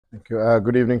Thank you.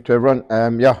 Good evening to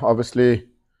everyone. Yeah, obviously,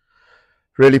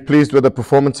 really pleased with the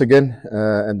performance again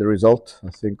and the result. I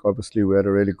think obviously we had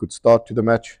a really good start to the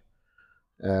match.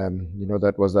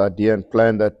 That was the idea and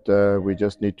plan that we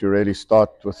just need to really start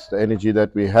with the energy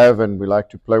that we have and we like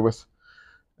to play with.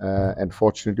 And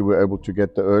fortunately, we were able to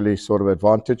get the early sort of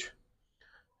advantage.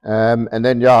 And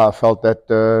then, yeah, I felt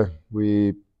that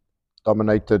we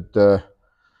dominated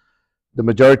the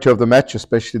majority of the match,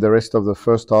 especially the rest of the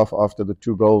first half after the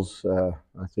two goals.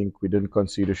 I think we didn't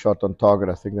concede a shot on target.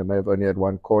 I think they may have only had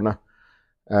one corner.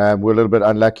 We're a little bit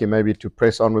unlucky maybe to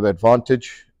press on with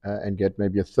advantage and get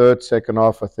maybe a third. Second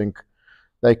half, I think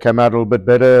they came out a little bit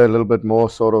better, a little bit more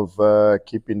sort of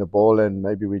keeping the ball, and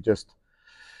maybe we just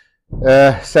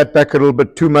sat back a little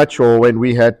bit too much, or when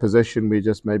we had possession, we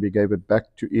just maybe gave it back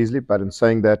too easily. But in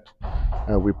saying that,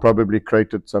 we probably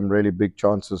created some really big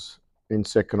chances in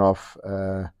second half.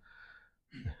 I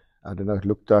don't know, it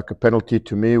looked like a penalty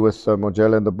to me with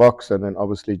Mojela in the box, and then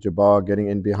obviously Jabbar getting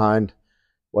in behind,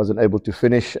 wasn't able to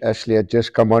finish. Ashley had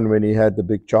just come on when he had the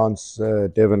big chance.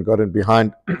 Devon got in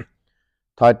behind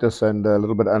Titus, and a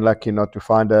little bit unlucky not to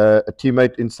find a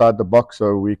teammate inside the box.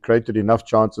 So we created enough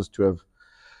chances to have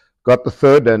got the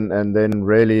third, and then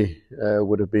really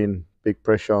would have been big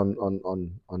pressure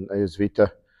on AS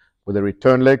Vita with a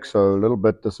return leg. So a little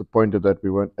bit disappointed that we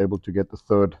weren't able to get the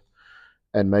third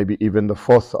and maybe even the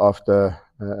fourth after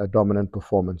a dominant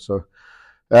performance. So,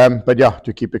 but yeah,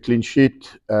 to keep a clean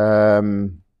sheet,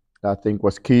 I think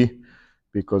was key,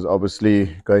 because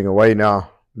obviously going away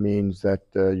now means that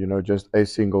just a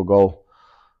single goal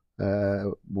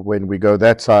when we go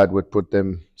that side would put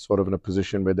them sort of in a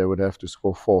position where they would have to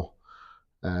score four.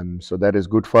 So that is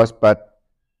good for us, but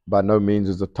by no means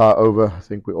is the tie over. I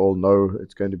think we all know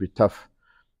it's going to be tough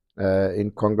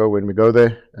in Congo when we go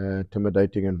there,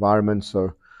 intimidating environment.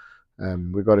 So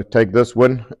we've got to take this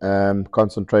win,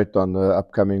 concentrate on the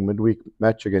upcoming midweek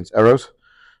match against Arrows,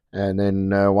 and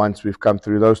then once we've come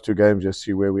through those two games, just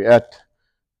see where we're at.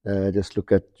 Just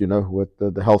look at what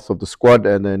the health of the squad,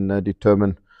 and then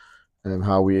determine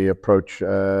how we approach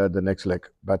the next leg.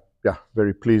 But yeah,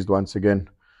 very pleased once again.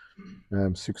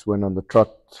 6 win on the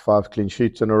trot, 5 clean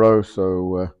sheets in a row.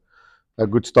 So a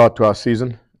good start to our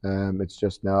season. It's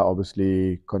just now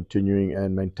obviously continuing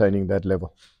and maintaining that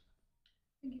level.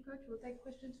 Thank you, Coach. We'll take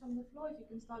questions from the floor. If you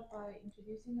can start by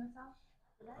introducing yourself.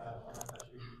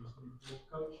 Actually,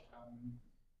 Coach,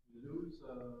 you lose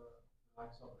the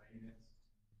likes of Rooyen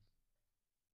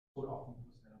quite often for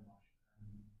Stellenbosch,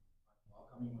 but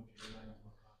welcoming Mojela into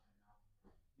the club and now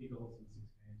big goals in 6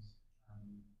 games.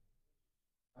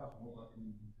 Tell us more about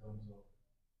him in terms of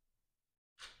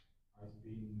how he's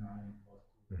been now in the past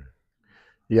 2 years.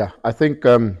 Yeah, I think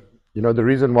the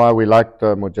reason why we liked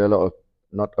Mojela,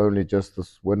 not only just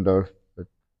this window, but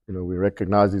we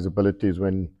recognize his abilities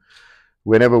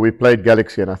whenever we played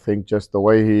Galaxy, and I think just the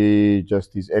way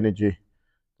his energy,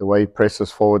 the way he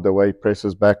presses forward, the way he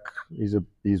presses back,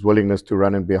 his willingness to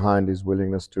run in behind, his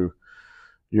willingness to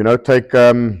take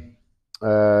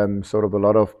sort of a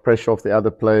lot of pressure off the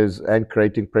other players and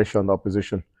creating pressure on the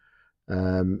opposition.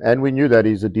 And we knew that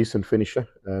he's a decent finisher.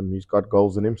 He's got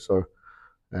goals in him, so.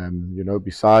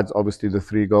 Besides obviously the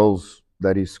 3 goals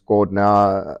that he scored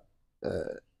now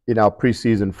in our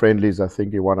preseason friendlies, I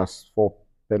think he won us 4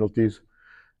 penalties.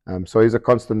 So he's a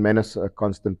constant menace, a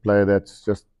constant player that's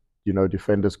just,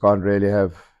 defenders can't really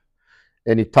have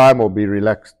any time or be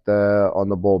relaxed on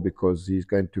the ball, because he's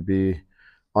going to be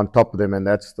on top of them. And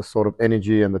that's the sort of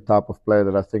energy and the type of player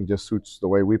that I think just suits the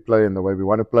way we play and the way we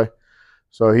want to play.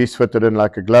 So he's fitted in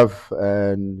like a glove,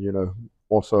 and,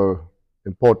 also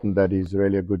important that he's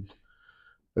really a good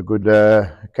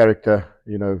character,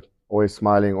 always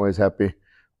smiling, always happy,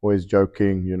 always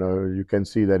joking. You can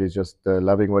see that he's just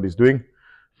loving what he's doing.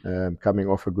 Coming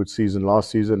off a good season last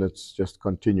season, it's just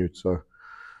continued. So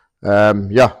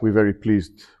yeah, we're very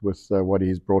pleased with what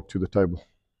he's brought to the table.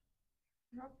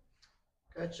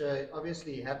 Coach,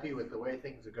 obviously happy with the way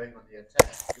things are going on the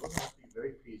attack. You also must be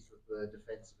very pleased with the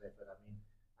defensive effort. I mean,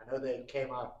 I know they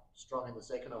came out strong in the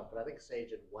second half, but I think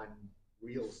Sage had one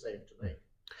real save to make.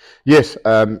 Yes,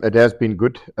 it has been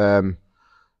good.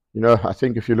 I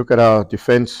think if you look at our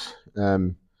defense,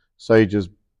 Sage is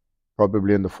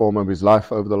probably in the form of his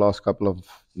life over the last couple of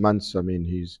months. I mean,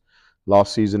 his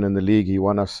last season in the league, he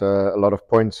won us a lot of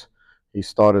points. He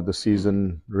started the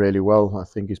season really well. I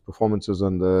think his performances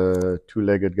on the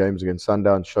 2-legged games against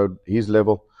Sundown showed his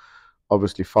level.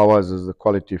 Obviously, Fawaz is a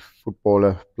quality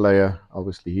footballer, player.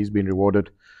 Obviously, he's been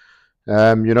rewarded.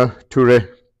 Toure,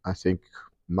 I think,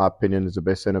 in my opinion, is the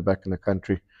best centre-back in the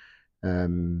country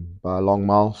by a long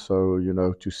mile. So,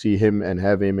 to see him and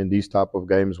have him in these type of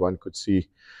games, one could see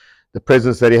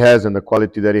presence that he has and the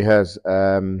quality that he has.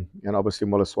 And obviously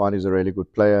Moloswani is a really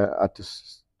good player.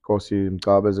 Atis Kosi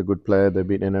Mgaba is a good player. They've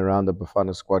been in and around the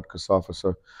Bafana squad, Kasafa.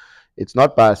 So it's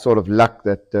not by sort of luck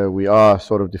that we are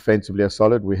sort of defensively as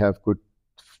solid. We have good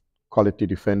quality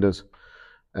defenders.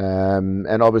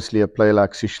 And obviously a player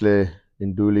like Sishle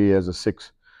Induli as a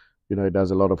 6, he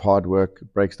does a lot of hard work,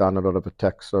 breaks down a lot of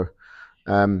attacks. So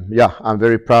yeah, I'm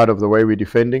very proud of the way we're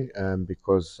defending,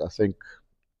 because I think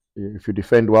if you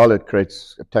defend well, it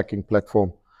creates attacking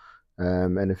platform.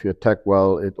 And if you attack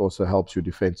well, it also helps you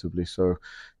defensively. So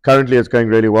currently it's going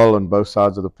really well on both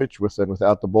sides of the pitch, with and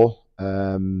without the ball.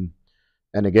 And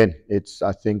again,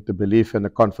 I think the belief and the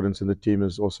confidence in the team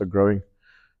is also growing.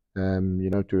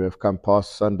 To have come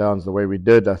past Sundowns the way we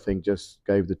did, I think just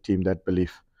gave the team that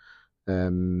belief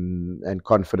and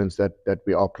confidence that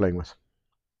we are playing with.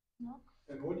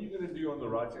 And what are you going to do on the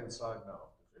right-hand side now?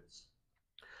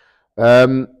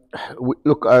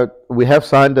 We have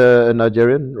signed a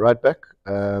Nigerian right back,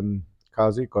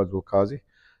 Kazi, Godswill Kazi.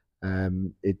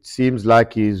 It seems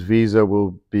like his visa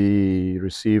will be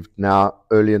received now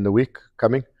early in the week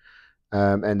coming,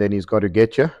 and then he's got to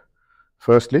get here,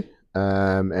 firstly.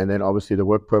 And then obviously the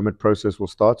work permit process will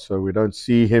start, so we don't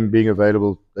see him being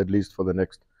available at least for the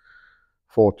next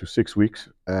 4 to 6 weeks.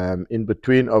 In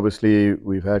between, obviously,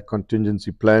 we've had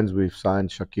contingency plans. We've signed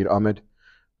Shakir Ahmed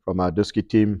from our Diski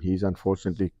team. He's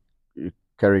unfortunately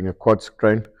carrying a quad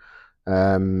strain.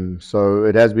 So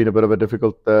it has been a bit of a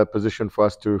difficult position for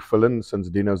us to fill in since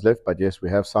Dino's left, but yes, we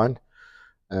have signed.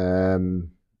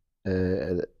 And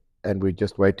we're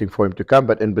just waiting for him to come.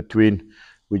 But in between,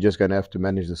 we're just going to have to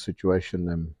manage the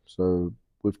situation. So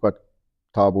we've got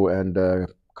Tabu and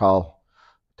Carl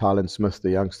Tylen Smith,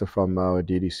 the youngster from our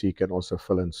DDC, can also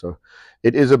fill in. So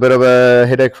it is a bit of a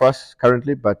headache for us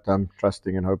currently, but I'm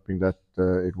trusting and hoping that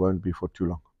it won't be for too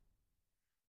long.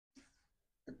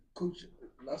 Coach,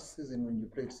 last season when you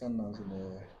played Sundowns in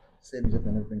the same year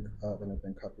the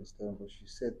Nedbank Cup in Stellenbosch, you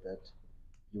said that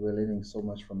you were learning so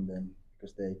much from them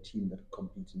because they're a team that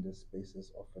competes in these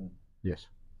spaces often. Yes.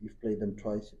 You've played them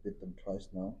twice, you beat them twice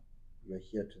now. You are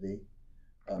here today.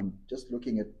 Just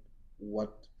looking at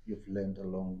what you've learned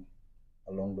along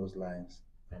those lines,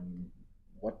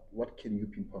 what can you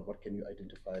pinpoint? What can you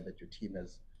identify that your team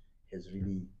has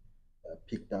really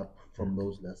picked up from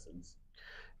those lessons?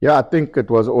 Yeah, I think it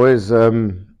was always,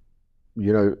 looking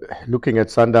at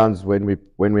Sundowns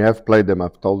when we have played them.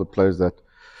 I've told the players that,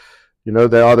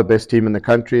 they are the best team in the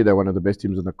country. They're one of the best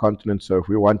teams in the continent. So if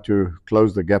we want to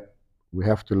close the gap, we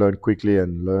have to learn quickly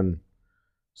and learn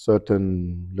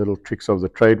certain little tricks of the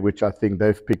trade, which I think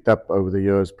they've picked up over the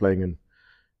years playing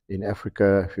in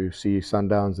Africa. If you see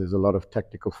Sundowns, there's a lot of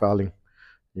tactical fouling.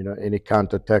 Any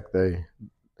counter-attack, they're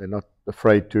not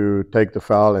afraid to take the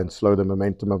foul and slow the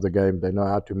momentum of the game. They know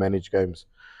how to manage games,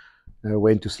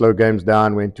 when to slow games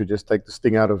down, when to just take the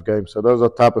sting out of games. So those are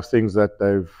type of things that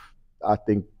they've, I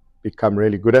think, become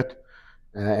really good at.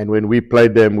 And when we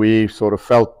played them, we sort of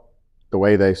felt the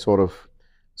way they sort of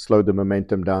slowed the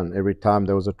momentum down. Every time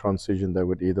there was a transition, they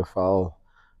would either foul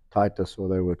Titus or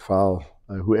they would foul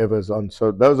whoever's on. So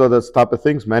those are the type of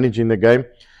things, managing the game.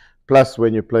 Plus,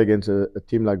 when you play against a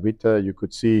team like Vita, you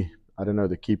could see, I don't know,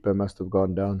 the keeper must have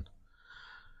gone down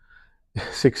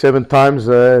 6-7 times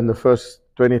in the first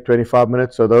 20-25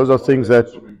 minutes. So those are things that...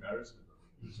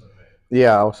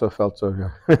 Yeah, I also felt so.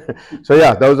 Yeah. So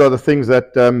yeah, those are the things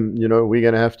that we're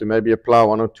going to have to maybe apply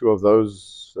 1 or 2 of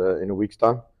those in a week's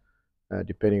time,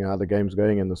 depending on how the game's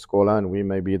going and the scoreline. We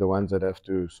may be the ones that have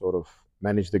to sort of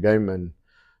manage the game and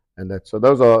that. So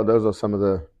those are some of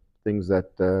the things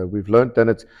that we've learned. And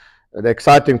it's the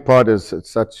exciting part is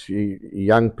it's such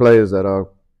young players that are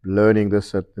learning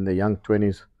this in their young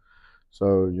 20s.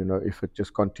 So if it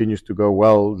just continues to go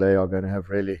well, they are going to have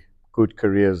really good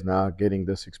careers now, getting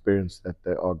this experience that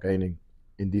they are gaining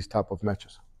in these type of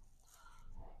matches.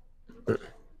 On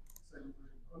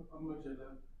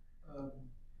Mojela,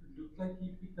 it looked like he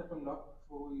picked up a knock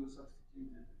before he was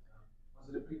substituted.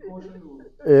 Was it a precaution?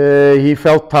 Or? He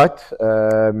felt tight,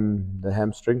 the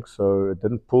hamstring, so it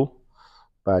didn't pull,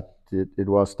 but it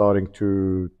was starting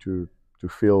to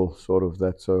feel sort of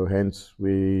that. So hence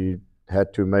we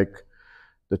had to make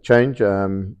the change,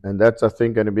 and that's, I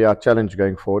think, going to be our challenge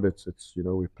going forward. It's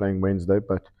we're playing Wednesday,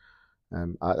 but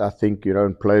I think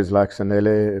in players like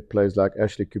Sanele, players like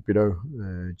Ashley Cupido,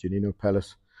 Janino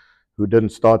Palace, who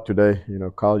didn't start today,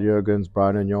 Carl Jurgens,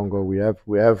 Brian Nyongo, we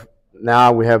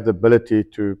have the ability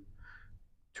to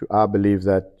I believe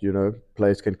that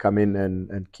players can come in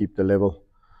and keep the level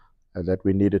that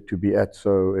we needed to be at.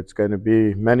 So it's going to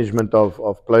be management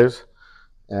of players.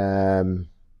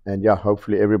 And yeah,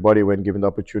 hopefully everybody, when given the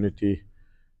opportunity,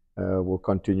 we'll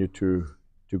continue to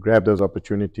grab those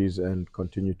opportunities and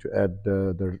continue to add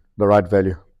the right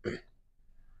value.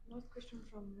 Last question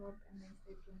from Rob and then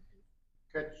Stephen, please.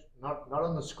 Coach, not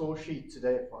on the score sheet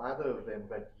today for either of them,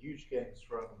 but huge games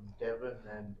from Devon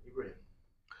and Ibrahim.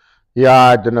 Yeah,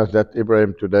 I don't know that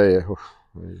Ibrahim today.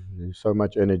 He's so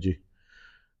much energy.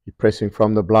 He's pressing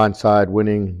from the blind side,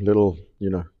 winning little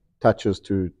touches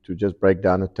to just break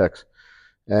down attacks.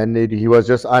 And he was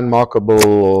just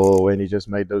unmarkable when he just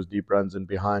made those deep runs in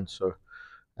behind. So,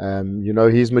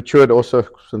 he's matured also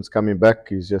since coming back.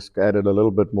 He's just added a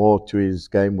little bit more to his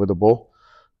game with the ball.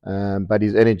 But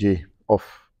his energy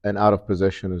off and out of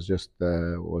possession is just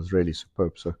was really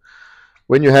superb. So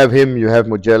when you have him, you have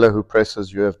Mojela who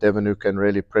presses. You have Devon who can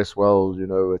really press well.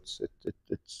 It's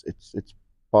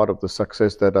part of the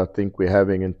success that I think we're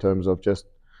having in terms of just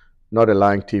not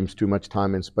allowing teams too much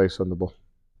time and space on the ball.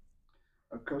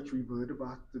 Coach, we've heard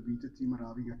about the Vita team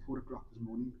arriving at 4 o'clock this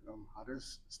morning. How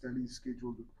does Stelly's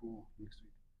schedule look for next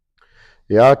week?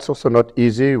 Yeah, it's also not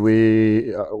easy.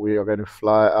 We are going to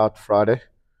fly out Friday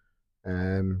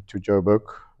to Joburg,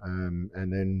 and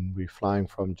then we're flying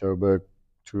from Joburg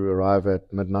to arrive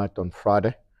at midnight on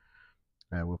Friday.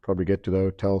 We'll probably get to the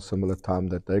hotel similar time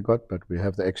that they got, but we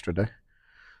have the extra day.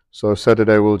 So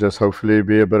Saturday will just hopefully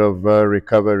be a bit of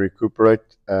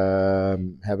recuperate,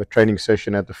 have a training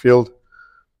session at the field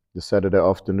the Saturday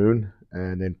afternoon,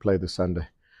 and then play the Sunday.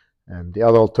 And the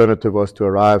other alternative was to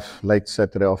arrive late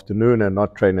Saturday afternoon and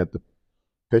not train at the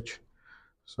pitch.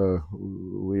 So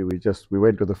we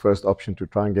went with the first option to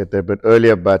try and get there a bit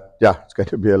earlier, but yeah, it's going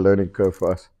to be a learning curve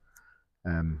for us.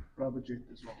 Private jet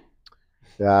as well.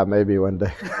 Yeah, maybe one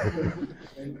day.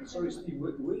 And sorry, Steve,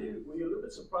 were you a little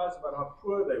bit surprised about how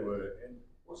poor they were? And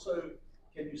also,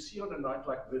 can you see on a night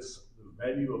like this the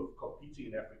value of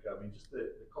competing in Africa? I mean, just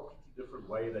the completely different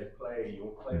way they play.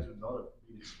 Your players would not have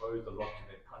been exposed a lot to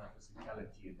that kind of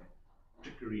physicality and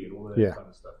trickery and all of that kind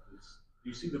of stuff. Do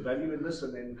you see the value in this?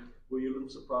 And then were you a little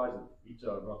surprised that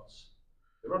Vita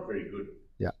they're not very good?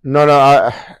 Yeah, no,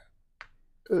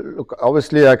 look,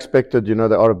 obviously I expected, they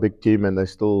are a big team and they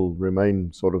still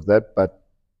remain sort of that, but,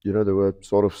 there were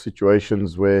sort of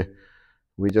situations where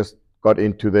we just got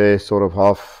into their sort of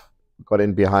half, got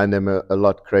in behind them a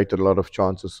lot, created a lot of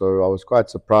chances. So I was quite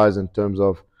surprised in terms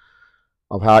of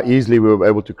how easily we were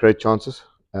able to create chances.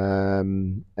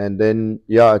 And then,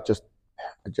 yeah, it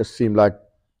just seemed like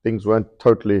things weren't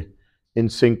totally in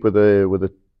sync with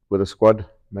the squad.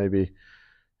 Maybe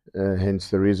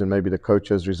hence the reason maybe the coach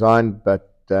has resigned. But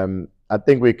I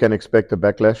think we can expect a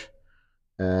backlash.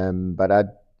 But I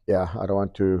don't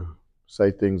want to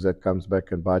say things that comes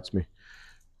back and bites me.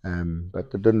 But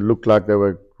it didn't look like they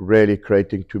were really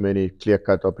creating too many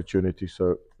clear-cut opportunities.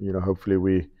 So hopefully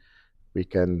we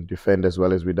can defend as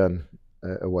well as we've done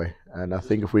away. And I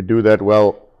think if we do that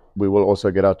well, we will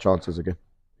also get our chances again.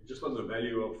 Just on the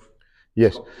value of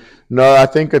yes, no, I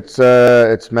think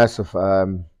it's massive.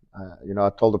 I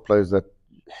told the players that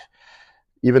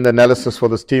even the analysis for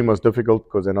this team was difficult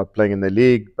because they're not playing in the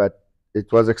league, but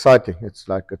it was exciting. It's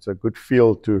a good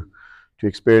feel to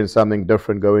experience something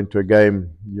different, go into a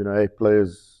game. Hey,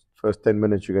 players, first 10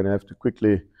 minutes you're going to have to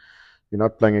quickly. You're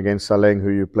not playing against Saleng, who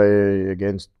you play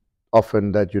against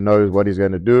often, that what he's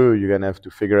going to do. You're going to have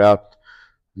to figure out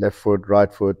left foot,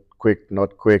 right foot, quick,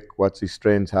 not quick, what's his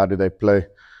strengths, how do they play.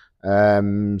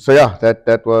 So yeah,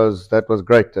 that was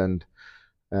great, and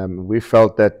we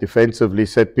felt that defensively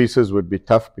set pieces would be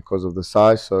tough because of the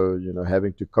size. So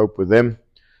having to cope with them,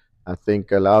 I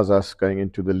think allows us going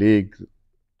into the league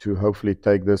to hopefully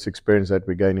take this experience that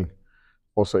we're gaining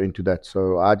also into that.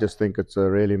 So I just think it's a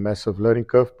really massive learning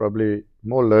curve, probably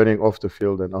more learning off the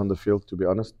field than on the field, to be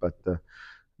honest, but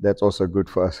that's also good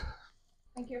for us.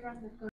 Thank you, everyone.